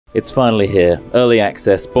It's finally here. Early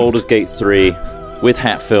access, Baldur's Gate 3, with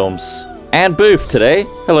Hat Films. And Booth today.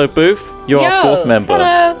 Hello, Booth. You're our fourth member.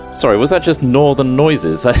 Hello. Sorry, was that just northern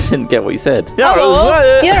noises? I didn't get what you said.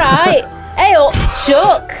 Hello. You're right. Hey up,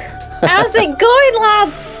 Chuck. How's it going,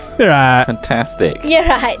 lads? You're right. Fantastic. You're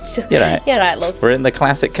right, Chuck. You're right. You're right, love. We're in the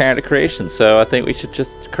classic character creation, so I think we should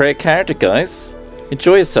just create a character, guys.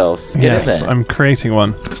 Enjoy yourselves. Get in there. I'm creating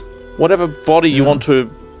one. Whatever body you want to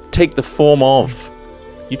take the form of,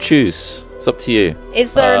 you choose. It's up to you.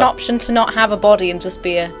 Is there an option to not have a body and just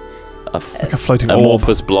be Like a floating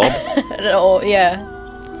amorphous blob? or yeah.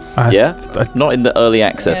 Not in the early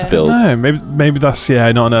access build. No, maybe that's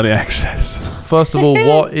not an early access. First of all,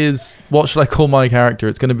 what should I call my character?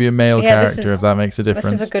 It's going to be a male character, if that makes a difference.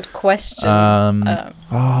 This is a good question.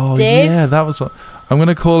 Dave? Yeah, that was what I'm going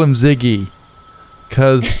to call him Ziggy,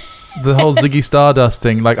 because the whole Ziggy Stardust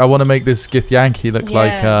thing. Like, I want to make this Githyanki look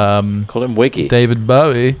like call him Wiggy. David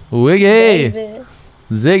Bowie. Wiggy.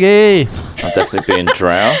 Ziggy. I'll definitely be in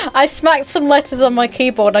Drow. I smacked some letters on my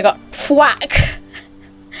keyboard and I got FWACK.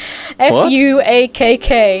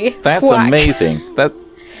 F-U-A-K-K. That's FWACK. amazing.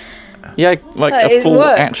 Like a full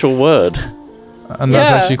actual word. And that's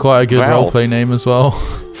actually quite a good roleplay name as well.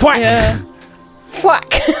 FWACK. Yeah.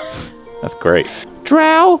 FWACK. That's great.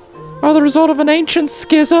 Drow are the result of an ancient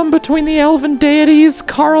schism between the elven deities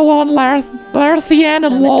Carlon, Larthian,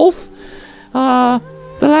 and Lolth.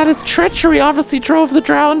 The latter's treachery obviously drove the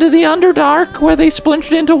Drow into the Underdark, where they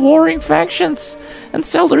splintered into warring factions, and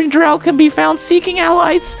Seldering Drow can be found seeking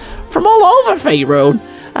allies from all over Faerun,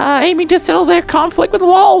 aiming to settle their conflict with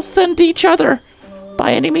Lolth and each other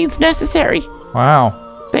by any means necessary.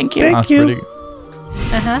 Wow. Thank you. That's really...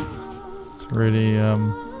 Uh-huh. It's really,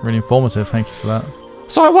 really informative. Thank you for that.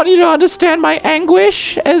 So I want you to understand my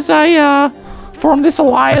anguish as I form this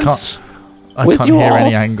alliance. I can't hear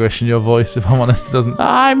any anguish in your voice, if I'm honest. It doesn't.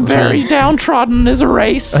 I'm very downtrodden as a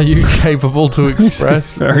race. Are you capable to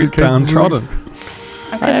express? Very downtrodden.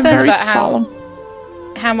 I'm I am concerned very about solemn.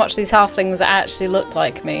 how much these halflings actually look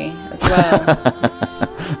like me as well.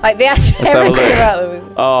 Like the actual Let's have a everything look. about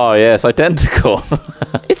them. Oh, yes, identical.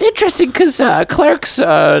 It's interesting because clerics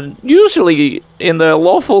usually in the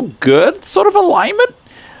lawful good sort of alignment,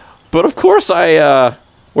 but of course I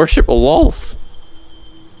worship a Lolth,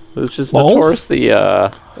 which is notoriously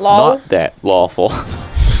not that lawful.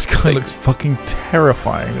 This guy looks fucking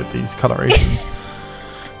terrifying with these colorations.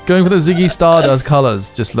 Going for the Ziggy Stardust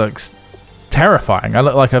colors just looks terrifying. I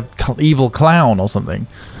look like a evil clown or something.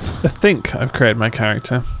 I think I've created my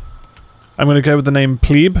character. I'm going to go with the name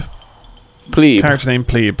Plebe. Plebe. Character name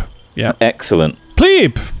Plebe. Yeah. Excellent.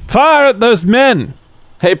 Plebe! Fire at those men!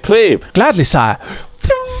 Hey, Plebe. Gladly, sire.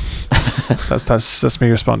 That's me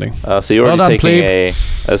responding. So you're already taking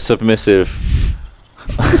a submissive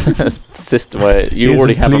system where you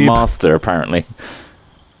already have a master, apparently.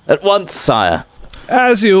 At once, sire.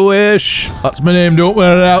 As you wish. That's my name, don't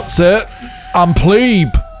wear it out, sir. I'm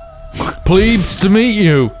Plebe. Plebes to meet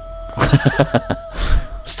you.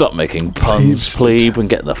 Stop making puns, plebe, and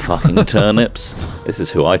get the fucking turnips. This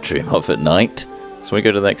is who I dream of at night. So when we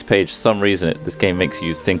go to the next page, for some reason this game makes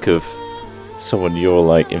you think of someone you're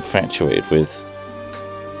like infatuated with.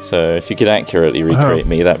 So if you could accurately recreate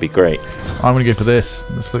me, that'd be great. I'm gonna go for this.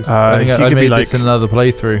 This looks. I think I made this in another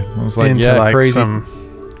playthrough. I was like,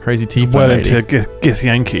 crazy teeth. Well into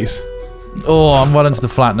Githyanki's. Oh, I'm well into the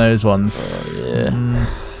flat nose ones. Oh, yeah.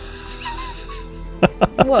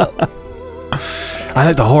 Whoa. I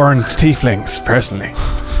like the horned tieflings, personally.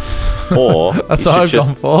 Or that's what I've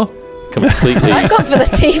gone for. Completely. I've gone for the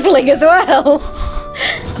tiefling as well.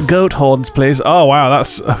 Goat horns, please. Oh wow,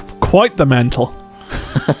 that's quite the mental.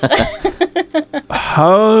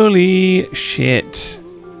 Holy shit!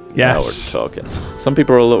 Yes. Now we're talking. Some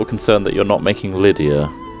people are a little concerned that you're not making Lydia.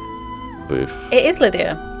 Boof. It is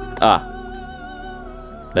Lydia. Ah.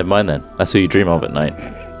 Never mind then. That's who you dream of at night.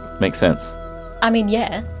 Makes sense. I mean,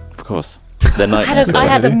 yeah. Of course. They're nightmares.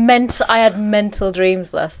 I had mental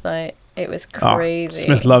dreams last night. It was crazy.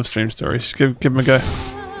 Smith loves dream stories. Give him a go.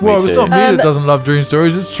 Well, it's not me that doesn't love dream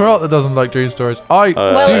stories. It's Trot that doesn't like dream stories. I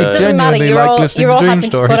do genuinely like listening to dream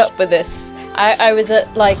stories. You're all having to put up with this. I was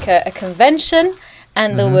at like a convention,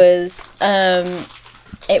 and there was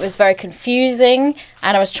it was very confusing,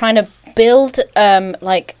 and I was trying to build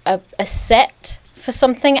like a set for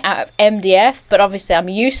something out of MDF, but obviously I'm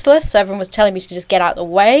useless, so everyone was telling me to just get out of the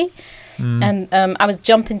way. And I was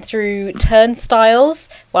jumping through turnstiles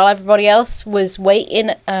while everybody else was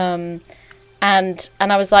waiting. And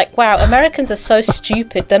I was like, wow, Americans are so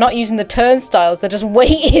stupid. They're not using the turnstiles. They're just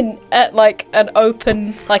waiting at like an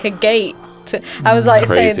open, like a gate. I was like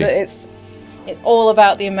saying that it's all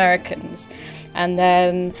about the Americans. And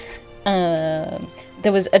then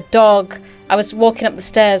there was a dog. I was walking up the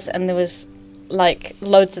stairs and there was like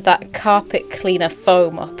loads of that carpet cleaner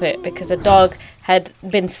foam up it because a dog had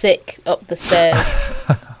been sick up the stairs.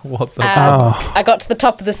 What the I got to the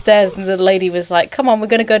top of the stairs and the lady was like, come on, we're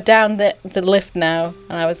going to go down the lift now.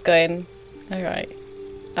 And I was going, all right,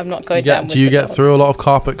 I'm not going down with Do you the get dog. through a lot of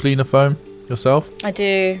carpet cleaner foam yourself? I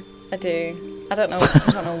do. I don't know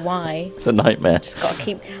why. It's a nightmare. Just got to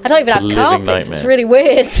keep. I don't even It's a have living carpets. It's nightmare. really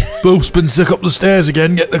weird. Boof's been sick up the stairs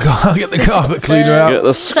again. Get the carpet cleaner out. Get the I don't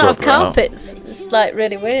have scrubber out. carpets. It's like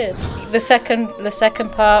really weird. The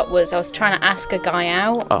second part was I was trying to ask a guy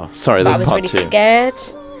out. Oh, sorry, But I there's was part really 2. scared.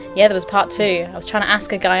 Yeah, there was part 2. I was trying to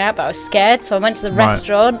ask a guy out, but I was scared. So I went to the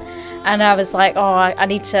restaurant, and I was like, "Oh, I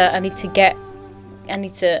need to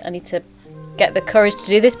get the courage to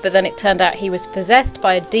do this." But then it turned out he was possessed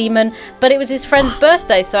by a demon. But it was his friend's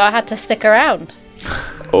birthday, so I had to stick around.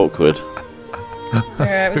 Awkward.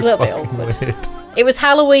 Yeah, it was a little bit awkward. Weird. It was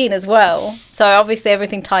Halloween as well, so obviously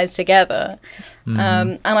everything ties together.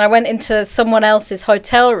 And I went into someone else's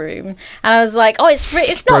hotel room, and I was like, "Oh, it's not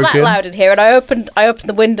that Broken. loud in here." And I opened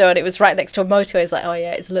the window, and it was right next to a motorway. I was like, "Oh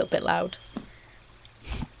yeah, it's a little bit loud."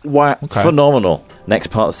 Wow, Okay. phenomenal. Next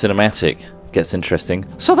part, cinematic. Gets interesting.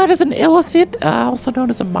 So that is an illithid, also known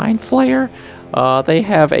as a mind flayer. They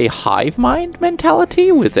have a hive mind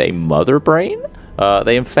mentality with a mother brain.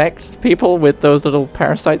 They infect people with those little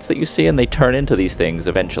parasites that you see, and they turn into these things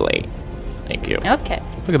eventually. Thank you. Okay,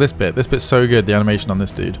 Look at this bit. This bit's so good. The animation on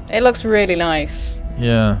this dude. it looks really nice.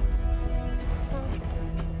 Yeah.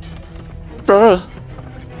 Bruh.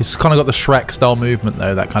 He's kind of got the Shrek style movement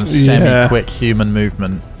though. That kind of Yeah. semi-quick human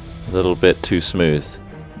movement. A little bit too smooth.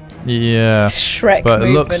 Yeah. Shrek But it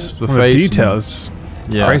movement. looks the Well, face. the and- details.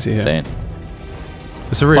 Yeah. Crazy. Yeah. Insane.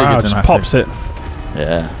 It's a really Wow, good just cinematic. pops it.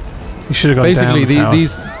 Yeah. You should have gone Basically, down the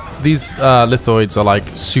tower. these lithoids are like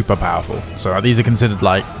super powerful. So these are considered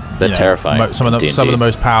like They're terrifying some of in the D&D.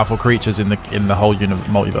 most powerful creatures in the whole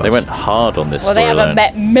multiverse. They went hard on this Well, they haven't storyline.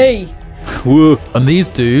 met me. Woo. And these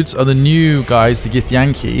dudes are the new guys, the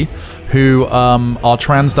Githyanki, who are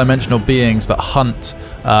trans-dimensional beings that hunt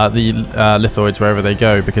the lithoids wherever they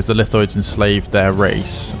go because the lithoids enslaved their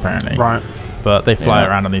race, apparently. Right. But they fly Yeah.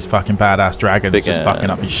 around on these fucking badass dragons, Big, just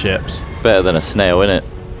fucking up these ships. Better than a snail, innit?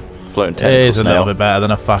 Floating It tentacle is a little snail. bit better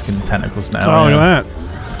than a fucking tentacle snail. Oh, yeah. look at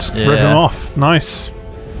that. Just rip Yeah. him off. Nice.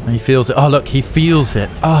 And he feels it. Oh, look, he feels it.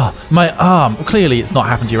 Oh, my arm. Well, clearly, it's not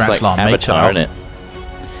happened to your It's like actual arm, mate, Avatar, child. innit?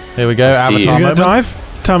 Here we go, I see you. You Avatar gonna moment.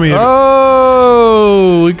 dive? Tell me.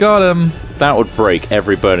 Oh, we got him. That would break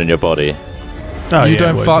every bone in your body. Oh, you yeah,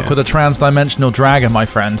 don't would, fuck yeah. with a trans-dimensional dragon, my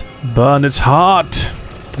friend. Burn its heart.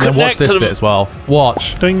 And then watch Connect this them. bit as well.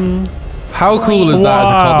 Watch. Ding. How cool is that? As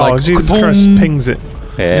a Wow, like, Jesus kaboom. Christ, pings it.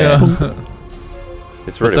 Yeah. Yeah.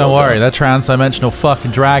 It's But really don't well worry, done. they're trans-dimensional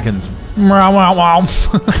fucking dragons. Meow, meow, meow.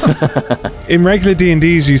 In regular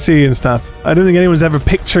D&Ds you see and stuff, I don't think anyone's ever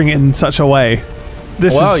picturing it in such a way.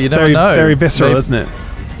 This Well, is you never very, know. very visceral, They've- isn't it?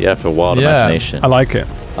 Yeah, for wild Yeah. imagination. I like it.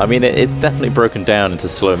 I mean, it's definitely broken down into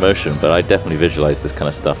slow motion, but I definitely visualize this kind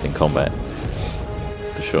of stuff in combat.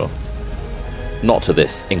 For sure. Not to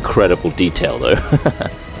this incredible detail, though.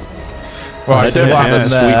 Right, I so don't what have a happened it's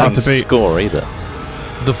there? hard to sweeping beat. score either.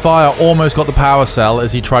 The fire almost got the power cell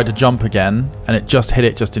as he tried to jump again, and it just hit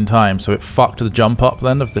it just in time, so it fucked the jump up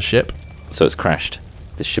then of the ship. So it's crashed.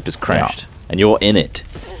 This ship has crashed. And you're in it.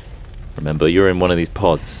 Remember, you're in one of these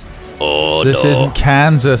pods. Oh, This no. isn't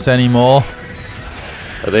Kansas anymore.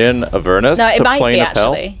 Are they in Avernus? No, it a might plane be of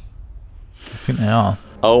hell? actually. I think they are.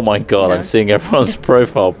 Oh my god, No. I'm seeing everyone's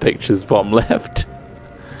profile pictures bottom left.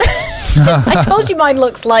 I told you mine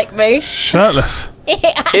looks like me. Shirtless.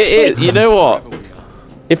 It, you know what?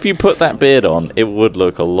 If you put that beard on, it would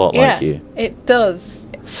look a lot Yeah, like you. it does.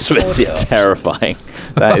 Smith, you're terrifying.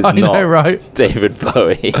 That is I not know, right? David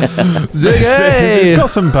Bowie. It's Hey! got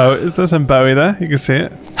some there's some Bowie there. You can see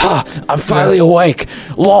it. I'm finally awake.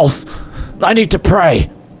 Lols. I need to pray.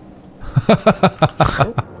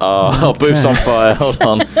 Oh, Booth's on fire. Hold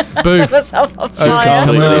on. Booth. Myself on Oh, fire. come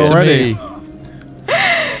Completely over to already. me.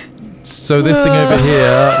 So this thing over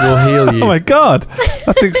here will heal you. Oh my god,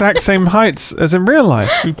 that's the exact same heights as in real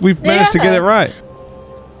life. We've managed to get Yeah. it right.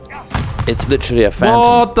 It's literally a phantom.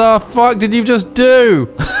 What the fuck did you just do?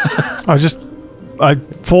 I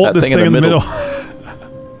fought That this thing in the middle.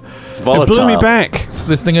 It's It volatile. blew me back.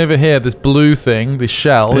 This thing over here, this blue thing, this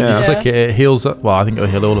shell, Yeah. if you click it, it heals. Well, I think it'll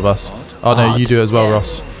heal all of us. Oh no, you do it as well,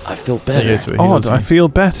 Ross. I feel There you better. go, so it heals Odd, I you. feel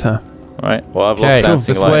better. Right. Well, I've Okay, lost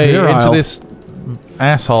dancing this life. way Virile. into this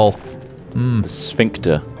asshole. The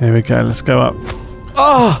sphincter. Here we go. Let's go up.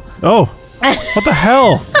 Oh! Oh, what the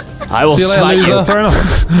hell? I will See you later, smite you. loser. Turn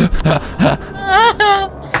off.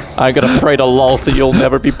 I'm gonna pray to Lolth that you'll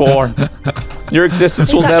never be born. Your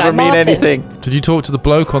existence will Who's that never guy, mean Martin? anything. Did you talk to the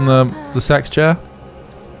bloke on the sex chair?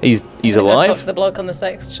 He's I'm gonna alive? Talk to the bloke on the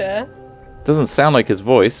sex chair. Doesn't sound like his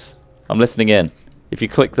voice. I'm listening in. If you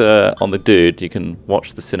click on the dude, you can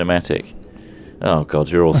watch the cinematic. Oh god,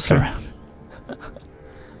 you're all surrounded.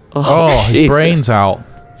 Oh, his Jesus. brain's out.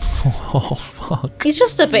 Oh, fuck. He's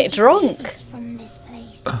just a bit drunk. From this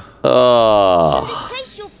place. Oh. This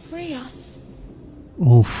place you'll free us.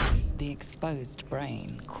 Oof. The exposed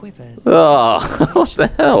brain quivers. Oh, what the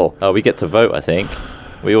hell? Oh, we get to vote, I think.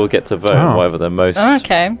 We all get to vote, Oh. whatever the most...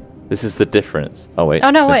 Okay. This is the difference. Oh, wait.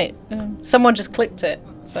 Oh no, Smith- wait. Someone just clicked it.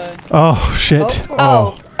 So. Oh shit.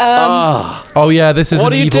 Oh yeah, this is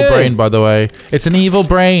What an are you evil doing? brain, by the way. It's an evil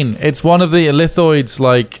brain. It's one of the lithoids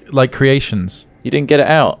like creations. You didn't get it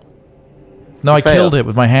out. No, I failed. killed it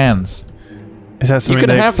with my hands. Is that something can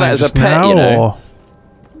they have that explained as a just pet, now, you know. or-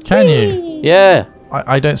 Can you? Yeah.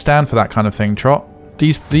 I don't stand for that kind of thing, Trot.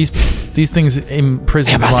 These things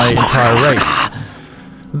imprison my entire race.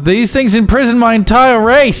 These things imprison my entire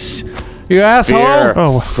race. You asshole! Fear.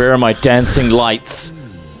 Oh. Where are my dancing lights?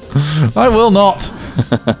 I will not.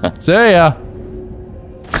 See ya.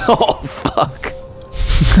 Oh, fuck.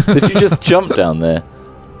 Did you just jump down there?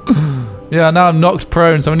 Yeah, now I'm knocked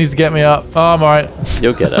prone. Someone needs to get me up. Oh, I'm alright.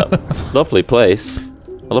 You'll get up. Lovely place.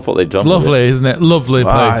 I love what they've done. with Lovely, isn't it? Lovely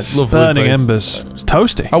Ah, place. it's Lovely burning place. embers. It's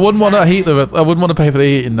toasty. I wouldn't want to heat them. I wouldn't want to pay for the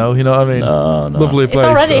heating, though. You know what I mean? No, no. Lovely place. It's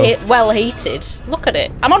already though. well heated. Look at it.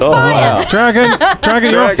 I'm on Oh, fire. wow. Dragon, you're on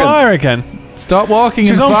Dragon. fire again. Stop walking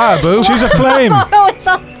She's in on fire, boo. She's a flame. Oh, it's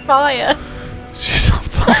on fire. She's on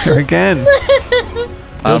fire again.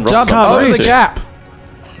 And Ross Jump on over fire the too. gap.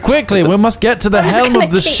 Quickly, we must get to the I'm just helm gonna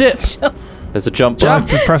of the keep ship. There's a jump Jump.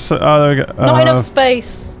 button. To press the, oh, there we go. Not enough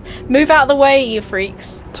space. Move out of the way, you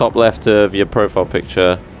freaks. Top left of your profile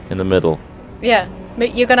picture in the middle. Yeah.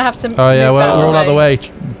 You're gonna have to. Oh yeah, move we're all out of the way.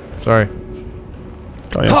 Sorry.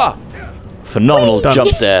 Got you. Ha! Phenomenal Done.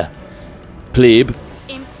 jump there. Plebe.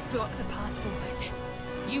 Imps block the path forward.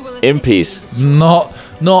 You will In assist peace. me with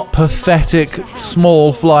the Not pathetic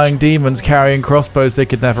small flying demons carrying crossbows they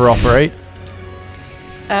could never operate.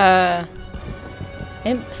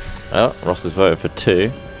 Imps. Oh, Ross has voted for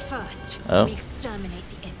 2. First, Oh. we exterminate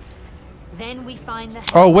the imps. Then we find the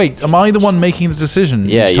Oh wait, am I the one making the decision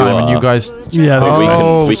Yeah, each you time? And are. you guys. Yeah, We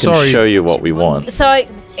Oh, can we can sorry. show you what we want. So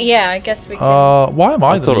I guess we can. Why am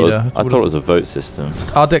I, I the thought it was leader? I thought it was a vote system.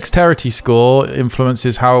 Our dexterity score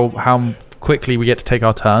influences how quickly we get to take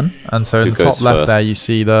our turn, and so in Who the top goes left first? there you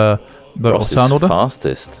see the Ross turn is order.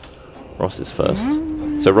 fastest. Ross is first.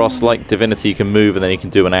 So Ross, like Divinity, you can move and then you can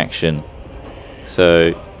do an action.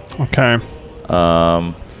 So Okay.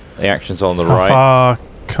 the action's on the How right. far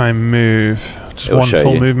can I move? Just It'll one show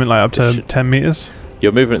full you. movement, like up It'll to sh- 10 meters.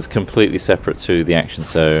 Your movement's completely separate to the action,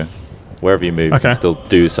 so wherever you move, you Okay. can still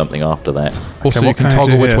do something after that. Also, Okay, you what can I toggle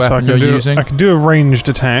do which here? So I weapon can you're do- using. I can do a ranged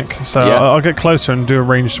attack, so Yeah. I'll get closer and do a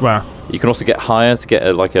ranged. Wow. You can also get higher to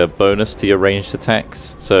get like a bonus to your ranged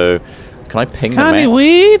attacks. So can I ping the map?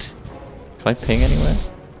 weed? Can I ping anywhere?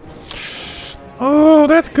 Oh,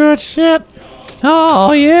 that's good shit.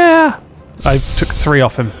 Oh yeah. I took 3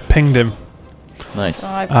 off him, pinged him. Nice. So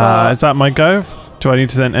I've got. Is that my go? Do I need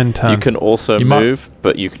to then end turn? You can also You might- move,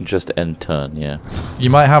 but you can just end turn, yeah. You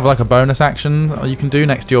might have like a bonus action you can do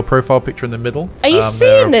next to your profile picture in the middle. Are you there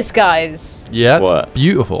seeing are- this, guys? Yeah, it's What?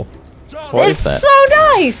 beautiful. What It's is that?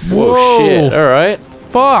 so nice. Whoa, Whoa. shit. Alright.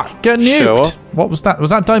 Fuck! Get Sure. nuked. What was that? Was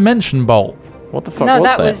that Dimension Bolt? What the fuck No, was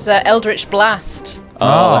that that? was Eldritch Blast. Oh,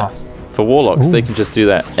 Ah. for warlocks, they Ooh. can just do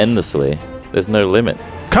that endlessly. There's no limit.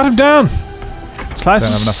 Cut him down. Slice.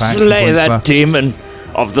 Don't have enough action points left. demon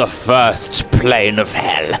of the first plane of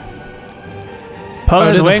hell. Pull Oh,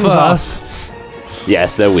 his did the wings first? off.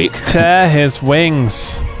 Yes, they're weak. Tear his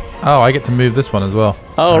wings. Oh, I get to move this one as well.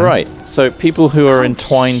 Oh, right. So people who are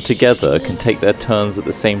entwined together can take their turns at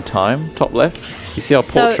the same time, top left. You see our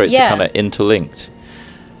So, portraits yeah. are kind of interlinked.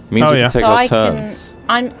 Means Oh, we yeah. can take So our I turns.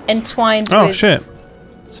 I'm entwined Oh with shit.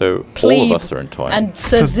 So all Plebe of us are entwined. and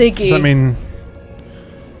Sir So Ziggy. does that mean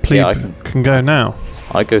Plebe Yeah, I can- go now?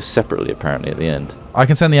 I go separately, apparently, at the end. I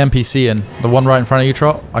can send the NPC in. The one right in front of you,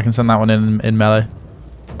 Trot. I can send that one in melee.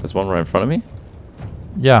 There's one right in front of me.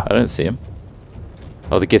 Yeah. I don't see him.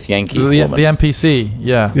 Oh, the Githyanki The woman. NPC,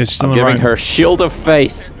 yeah. Yeah, she's I'm on the giving right. her Shield of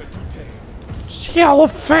Faith. Shield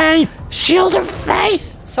of Faith! Shield of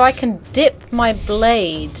Faith! So I can dip my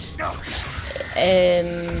blade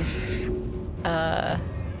in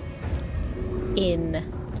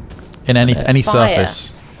In any Fire.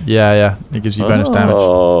 surface. Yeah. It gives you bonus damage.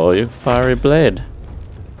 Oh, you fiery blade.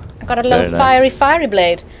 I got a little Very nice. fiery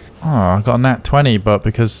blade. Oh, I got a nat 20, but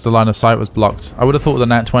because the line of sight was blocked. I would have thought the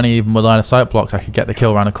nat 20, even with line of sight blocked, I could get the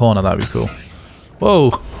kill around the corner. That'd be cool.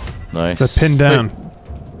 Whoa. Nice. They're pinned down.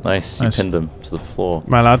 Nice. You pinned them to the floor.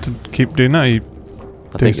 Am I allowed to keep doing that?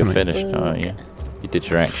 I think you're finished. Oh, yeah. You did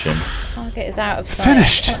your action. Target is out of sight.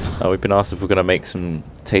 Finished! Oh, we've been asked if we're going to make some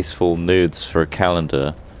tasteful nudes for a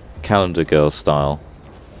calendar. Calendar girl style.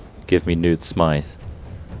 Give me nude Smythe.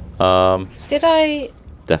 Did I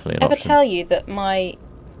Definitely an ever option. tell you that my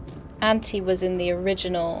auntie was in the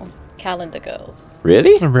original Calendar Girls?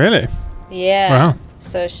 Really? Oh, really? Yeah. Wow.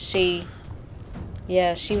 So she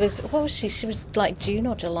was, what was she? She was like June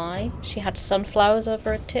or July. She had sunflowers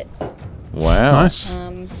over her tits. Wow. Nice.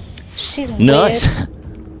 She's Nice. weird.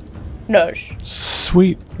 No.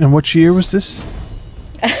 Sweet. And which year was this?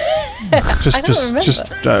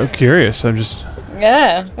 just curious. I'm just.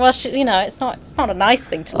 Yeah. Well, you know, it's not a nice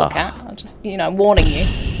thing to look at. I'm just, you know, warning you.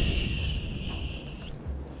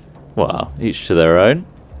 Wow. Each to their own.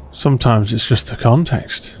 Sometimes it's just the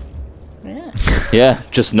context. Yeah. Yeah,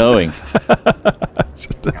 just knowing. It's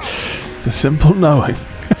just a simple knowing.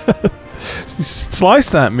 Slice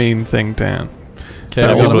that mean thing down. Okay,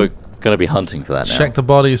 So we we're gotta going to be hunting for that now. check the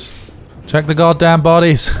bodies. Check the goddamn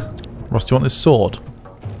bodies. Ross, do you want this sword?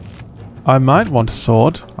 I might want a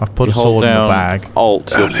sword. I've put If a you hold sword in the down bag.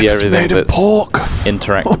 Alt, you'll see everything made of that's pork.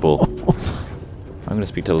 interactable. I'm going to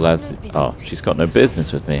speak to Laz. Oh, she's got no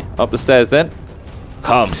business with me. Up the stairs then.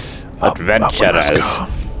 Come, adventurers. go.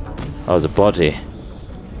 Oh, there's a body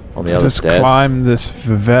on the other Just stairs. climb this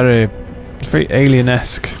very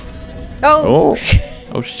alien-esque. Oh.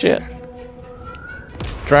 Oh shit.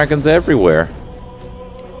 Dragons everywhere.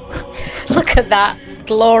 Look at that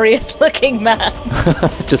glorious looking man.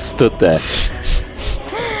 Just stood there.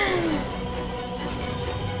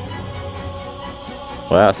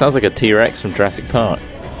 Wow, it sounds like a T-Rex from Jurassic Park.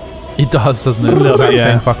 It does, doesn't it? A little Exact bit, yeah.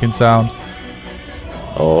 same fucking sound.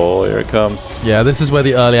 Oh, here it comes. Yeah, this is where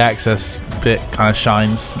the early access bit kind of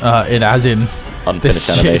shines. As in, Unfinished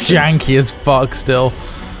this shit's animations. janky as fuck still.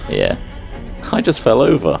 Yeah. I just fell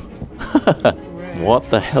over. What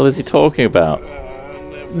the hell is he talking about?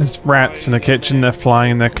 There's rats in the kitchen. They're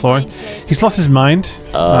flying and they're clawing. He's lost his mind.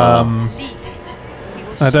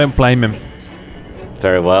 I don't blame him.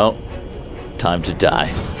 Very well. Time to die.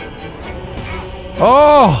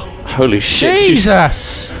 Oh, Holy shit.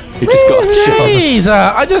 Jesus! You just got shot. Jesus!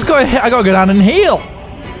 I just got hit. I got to go down and heal.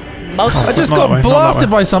 I just Not got that way, not that blasted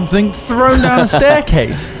way. by something thrown down a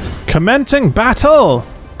staircase. Commencing battle!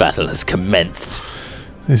 Battle has commenced.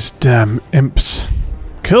 These damn imps.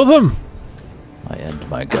 Kill them! I end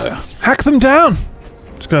my go. Hack them down!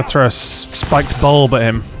 Just gonna throw a spiked bulb at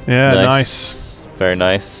him. Yeah, nice. Very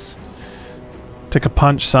nice. Take a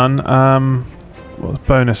punch, son. What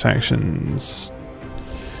bonus actions?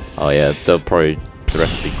 Oh yeah, they'll probably the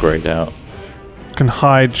rest will be grayed out. Can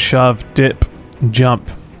hide, shove, dip, jump,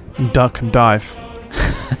 duck, and dive.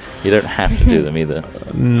 You don't have to do them either.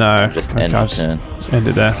 No. Just okay, end I'll your just turn. end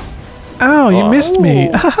it there. Ow, you Oh. missed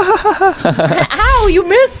me! Ow, you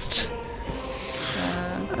missed!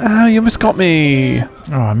 Ow, you almost got me!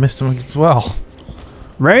 Oh, I missed him as well.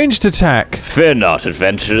 Ranged attack. Fear not,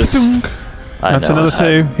 adventurers. I That's know another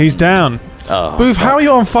it. two. He's down. Oh, Booth, how are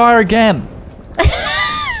you on fire again?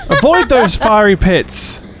 Avoid those fiery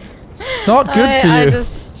pits. It's not good for I you.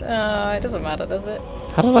 just, it doesn't matter, does it?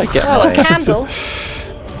 how did I get Oh, a my... candle.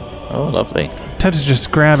 Oh, lovely. Tempted to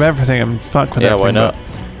just grab everything and fuck with Yeah, everything. why not?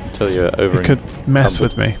 but Until you're over. You could mess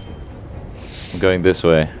with me. I'm going this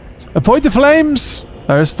way. Avoid the flames!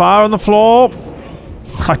 There's fire on the floor!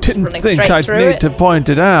 I didn't running think straight I'd through need it. to point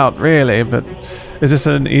it out, really, but... Is this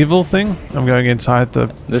an evil thing? I'm going inside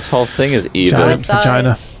the This whole thing is evil. giant Inside.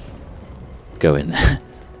 vagina. Go in there.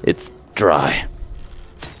 It's dry.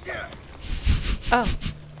 Oh.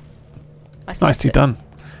 I snapped Nicely it. done.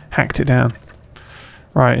 Hacked it down.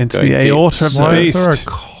 Right, into Going the deep. aorta of the Why is there a beast.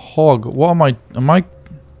 cog? What am I? Am I?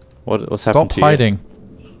 What's happened Stop to hiding.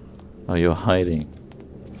 you? Oh, you're hiding.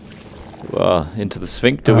 Into the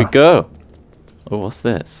sphincter we Ah. go. Oh, what's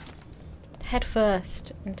this? Head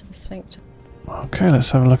first into the sphincter. Okay,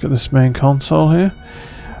 let's have a look at this main console here.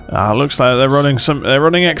 Looks like they're running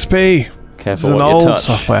XP. This is Careful an what you old touch.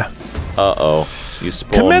 software. Uh-oh. You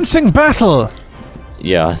spawned... Commencing battle!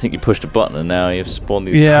 Yeah, I think you pushed a button and now you've spawned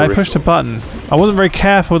these Yeah, I horrific- pushed a button. I wasn't very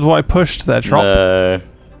careful with what I pushed there, Trop. No.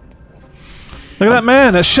 Look at that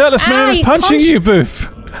man! That shirtless man is he punching punched- you, Boof!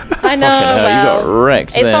 I know, Fucking hell, you got well,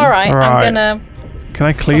 wrecked it's then. alright. Alright. I'm gonna... Can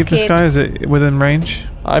I cleave this Fuck it. guy? Is it within range?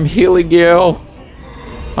 I'm healing you.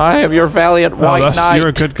 I am your valiant white knight. You're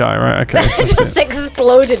a good guy, right? Okay. I that's just it.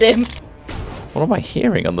 exploded him. What am I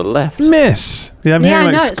hearing on the left? Miss! Yeah, I'm Yeah, hearing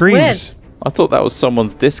I like know, it's screams. I thought that was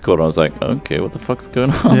someone's Discord. I was like, okay, what the fuck's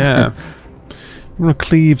going on? Yeah. I'm gonna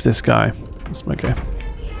cleave this guy. That's my game.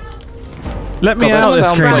 Let me God, that out, they're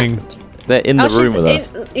sounds screaming. They're in the room with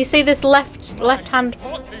us. You see this left-hand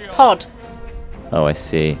pod? Oh, I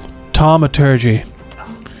see. Taumaturgy.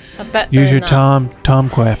 I bet Use they're your in that.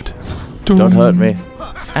 Tomcraft. Don't hurt me.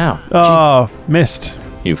 Ow. Oh, missed.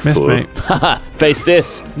 You Missed, fool. mate. Face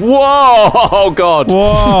this. Whoa! Oh, God. Whoa.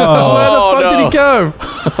 Where the Oh, fuck no. did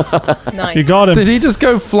he go? Nice. You got him. Did he just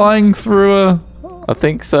go flying through a... I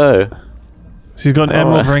think so. She's got an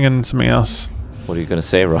emerald Alright. ring and something else. What are you going to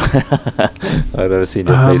say, Ron? I've never seen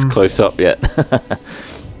your face close up yet.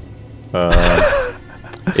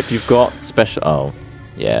 If you've got special... Oh,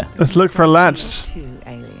 yeah. Let's look for a latch. Too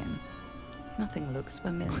alien. Nothing looks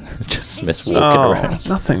familiar. Just Smith's walking Oh, around.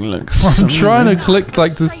 nothing looks. I'm trying to click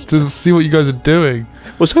like to see what you guys are doing.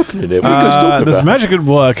 What's happening here? What are you guys talking There's about? magic at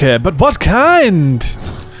work here, but what kind?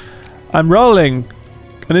 I'm rolling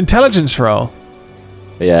an intelligence roll.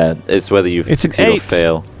 Yeah, it's whether you It's an succeed or 8.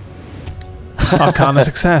 fail. Arcana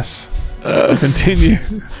success. Continue.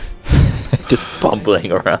 Just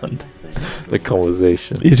bumbling around the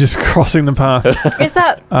conversation. You're just crossing the path. Is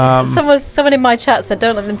that someone in my chat said,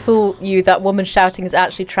 "Don't let them fool you. That woman shouting is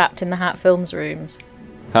actually trapped in the Hat Films rooms."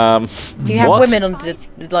 Do you have what? women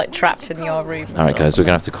like trapped in your rooms? Alright guys, we're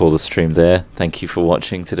going to have to call the stream there. Thank you for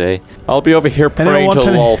watching today. I'll be over here Anyone praying want to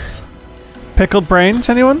any- Lolth. Pickled brains,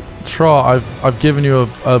 anyone? Trot, I've given you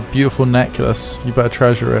a beautiful necklace. You better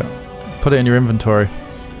treasure it. Put it in your inventory.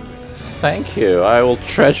 Thank you. I will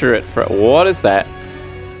treasure it for... What is that?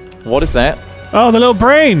 What is that? Oh, the little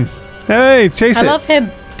brain. Hey, chase I it. love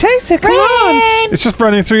him. Chase it, come on. It's just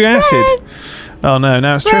running through acid. Oh no,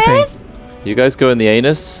 now it's tripping. You guys go in the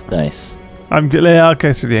anus? Nice. I'll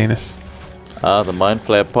go through the anus. Ah, the Mind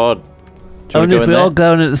Flare pod. Do you want Only to go if in we all there?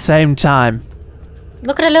 go in at the same time.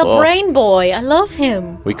 Look at a little Oh. brain boy. I love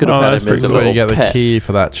him. We could have Oh, had that's him as This a is where you little get the pet. key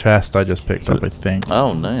for that chest I just picked up, I think.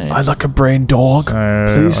 Oh, nice. I like a brain dog. So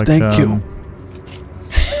Please, I thank you. can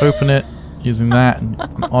Open it using that and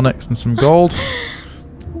an onyx and some gold.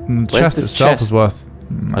 And the Where's chest this itself chest? is worth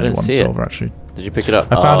I didn't 91 see it. silver actually. Did you pick it up?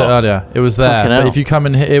 I found it Oh. earlier. It was there. Fucking But hell. if you come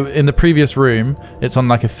in here, in the previous room, it's on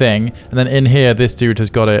like a thing, and then in here, this dude has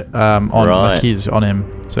got it on Right. the keys on him.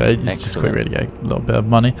 So it's just Excellent. quick, really, a little bit of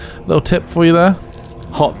money. Little tip for you there.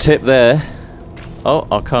 Hot tip there. Oh,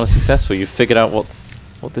 Arcana successful. You figured out what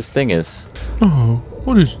this thing is. Oh,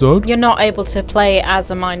 what is that? You're not able to play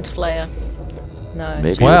as a mind flayer. No.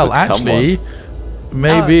 Maybe Well, you'll become actually, one.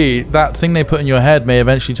 maybe that thing they put in your head may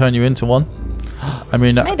eventually turn you into one. I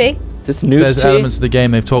mean, Maybe. Is this nudity? there's elements of the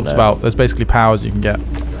game they've talked No. about. There's basically powers you can get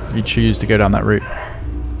if you choose to go down that route.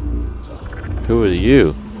 Who are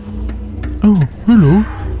you? Oh, hello.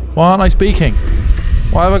 Why aren't I speaking?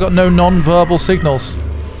 Why have I got no non-verbal signals?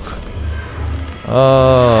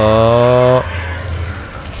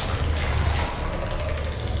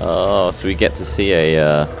 Oh, so we get to see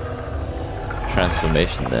a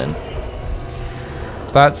transformation then.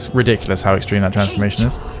 That's ridiculous how extreme that transformation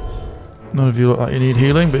is. None of you look like you need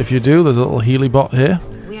healing, but if you do, there's a little Healy bot here.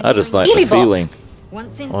 I just like Healy the bot. feeling,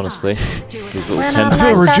 Once inside, honestly. do it These little When I tentacles. I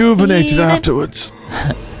feel like that rejuvenated feeling. afterwards.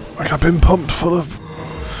 Like I've been pumped full of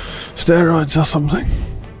steroids or something.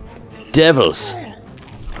 Devils.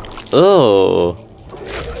 Oh.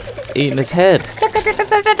 It's eating his head.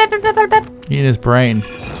 Eating his brain.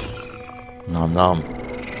 Nom nom.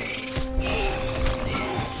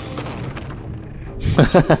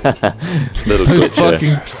 Little Those glitcher.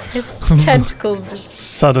 fucking His tentacles just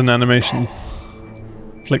Sudden animation.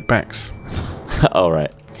 Flickbacks.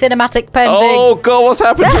 Alright. cinematic pending. Oh god, what's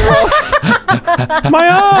happened to Ross? My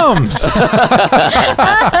arms!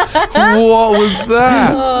 what was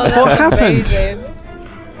that? Oh, What that's happened? amazing.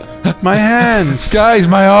 My hands! Guys,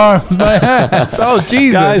 my arms, my hands. Oh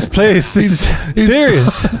Jesus! Guys, please, this is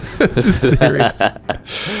serious. this is serious.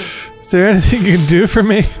 Is there anything you can do for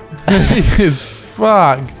me? he is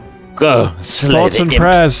fucked. Go. Slay Thoughts the and imps.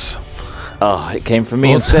 prayers. Oh, it came from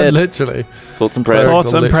me Also, instead. literally. Thoughts and prayers.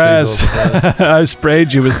 Thoughts and Literally prayers. thoughts and I've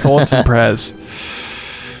sprayed you with thoughts and prayers.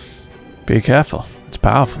 Be careful. It's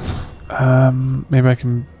powerful. Maybe I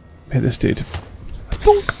can hit this dude.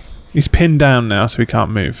 Thunk. He's pinned down now, so he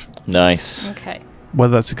can't move. Nice. Okay.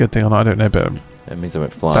 Whether that's a good thing or not, I don't know, but That means I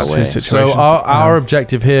won't fly That's away. his situation. So our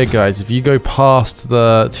objective here, guys, if you go past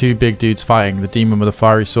the two big dudes fighting, the demon with a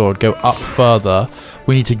fiery sword, go up further,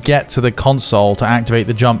 we need to get to the console to activate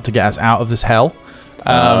the jump to get us out of this hell.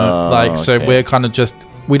 So okay. we're kind of just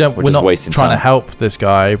we're just not wasting trying to time. help this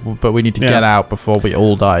guy, but we need to Yeah. get out before we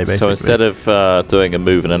all die. Basically. So instead of doing a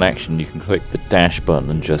move and an action, you can click the dash button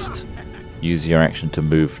and just use your action to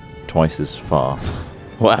move twice as far.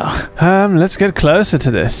 Wow. Let's get closer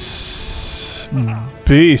to this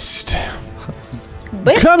beast.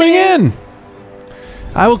 Beastie. Coming in!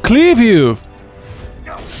 I will cleave you!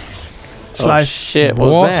 Oh Slice. shit, what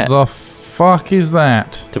was What that? the fuck is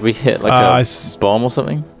that? Did we hit like I a s- bomb or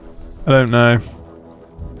something? I don't know.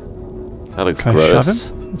 That looks Can I shove gross.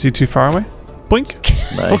 him? Is he too far away? Boink!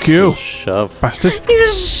 Nice Fuck you. little shove. Bastard. He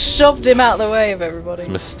just shoved him out of the way of everybody. It's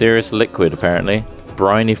mysterious liquid, apparently.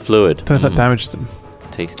 Briny fluid. Don't know if that damages them.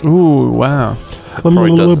 Tasty. Ooh, wow.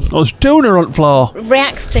 Probably doesn't. Oh, stoner on the floor.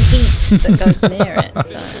 Reacts to heat that goes near it.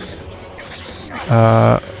 So.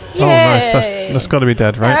 Oh, nice. Yay. That's got to be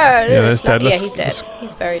dead, right? Oh, Yeah, that's dead. Yeah, Let's- he's dead. let's-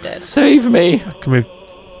 He's very dead. Save me! Can we...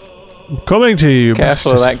 I'm coming to you,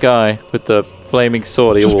 Careful of bastards. that guy with the flaming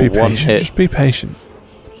sword. He Just will be one patient. hit. Just be patient.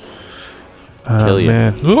 Kill you.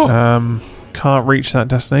 Man. Can't reach that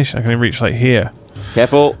destination. I can only reach like here.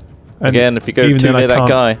 Careful! And Again, if you go even too then I near that can't-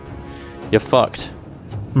 guy, you're fucked.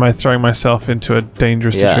 Am I throwing myself into a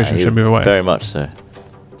dangerous Yeah, situation? you- Should I move away? very much so.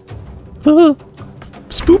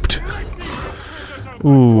 Spooked.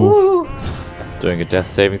 Ooh. Doing a death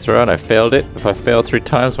saving throw, and I failed it. If I fail 3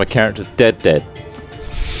 times, my character's dead.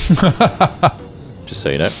 Just so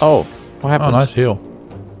you know. Oh, what Oh, happened? nice heal.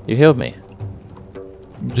 You healed me.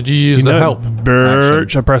 Did you use the help?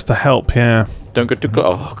 Birch. I pressed the help, yeah. Don't go too close.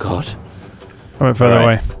 Oh, God. I went further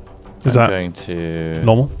Alright. away. Is I'm that going to...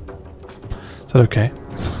 normal? Is that okay?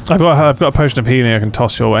 I've got a potion of healing I can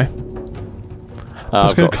toss your way. What's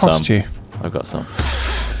I've going to got cost some. you? I've got some.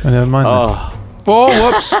 Oh, never mind then. Oh,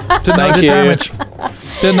 Oh, whoops! Didn't know it did you. damage.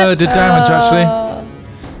 Didn't know it did damage, actually.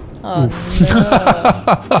 Oh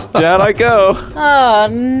no. down I go. Oh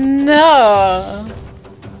no.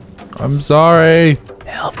 I'm sorry.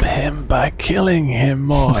 Help him by killing him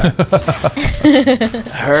more.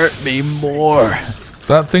 Hurt me more.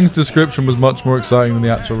 That thing's description was much more exciting than the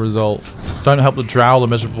actual result. Don't help the drow, the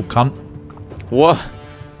miserable cunt. What?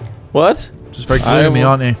 What? Just very gloomy,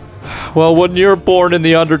 aren't you? Well, when you're born in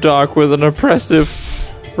the Underdark with an oppressive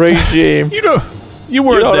regime, you you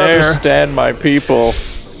weren't don't there. understand my people.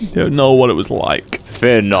 You don't know what it was like.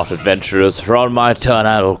 Fear not, adventurers, for on my turn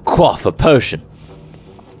I will quaff a potion.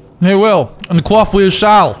 He will, and quaff we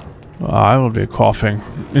shall. I will be coughing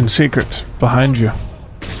in secret behind you.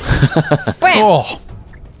 Oh,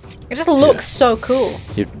 It just looks so cool.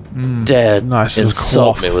 You dared Nice little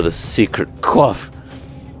insult quaff. me with a secret quaff.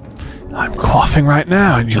 I'm coughing right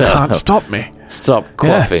now, and you can't stop me. Stop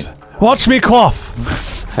quaffing. Yes. Watch me quaff.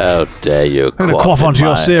 How dare you I'm gonna quaff in onto your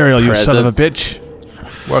my cereal, you son of a presence.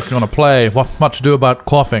 bitch. working on a play. What much to do about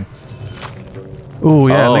quaffing? Ooh,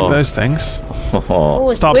 yeah, Oh. lick those things.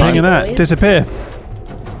 Oh, Stop squishy hanging out. boys. Disappear.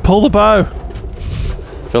 Pull the bow.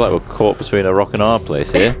 I feel like we're caught between a rock and a hard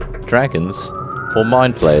place here. Dragons or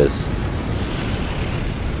mind flayers.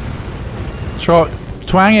 Sure,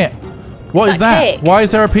 twang it. What It's is that that? cake. Why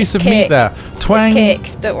is there a piece of meat Cake. there? Twang, It's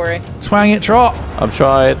cake, don't worry. twang it, Trot. I'm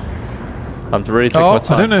trying. I'm really taking Oh, my I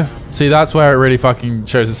time. I don't know. See, that's where it really fucking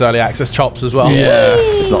shows its early access chops as well. Yeah,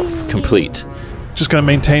 it's not complete. Just gonna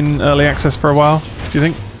maintain early access for a while. Do you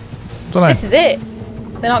think? Don't know. This is it.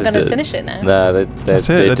 They're not Is going to it? finish it now. No, they That's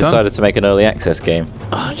it, they're done. decided to make an early access game.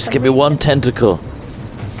 Oh, just give me one tentacle.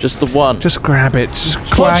 Just the one. Just grab it. Just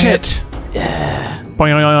clutch Twang it. Yeah.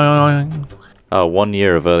 Boing. Oh, 1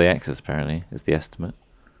 year of early access apparently is the estimate.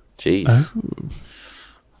 Jeez.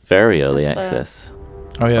 Very early That's, access.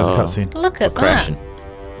 Oh yeah, there's a Oh. cutscene. Look We're at that. crashing.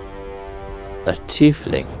 A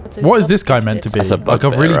tiefling. What is this guy meant to be? That's a Like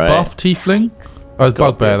a bugbear, really right? buff tiefling? Oh, it's got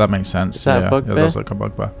a bugbear. bit. That makes sense. Is that a yeah, bugbear? Yeah, it does look like a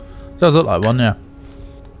bugbear. Does look like one, yeah.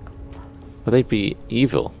 Well, they'd be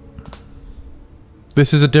evil.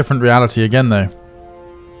 This is a different reality again, though.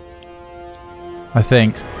 I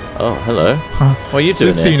think. Oh, hello. What are you doing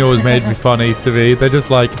This here? scene always made me funny to me. They're just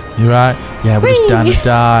like, you right? Yeah, we're just down to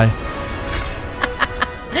die.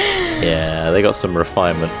 Yeah, they got some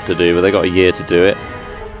refinement to do, but they got a year to do it.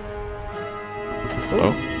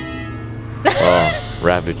 Oh. Oh,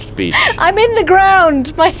 ravaged beach. I'm in the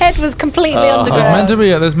ground. My head was completely underground.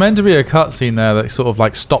 There's meant to be a cutscene there that sort of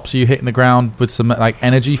like stops you hitting the ground with some like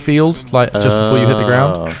energy field, like just before you hit the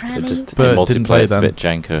ground. Oh, it just But in it didn't play multiplayer, it's a then. bit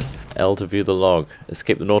janko. L to view the log.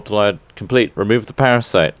 Escape the Nautilide. Complete. Remove the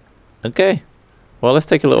parasite. Okay. Well, let's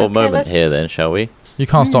take a little Okay, moment let's- here then, shall we? You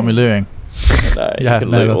can't stop me looting. No, Yeah, you can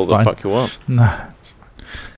no, loot that's all the fine. fuck you want. No.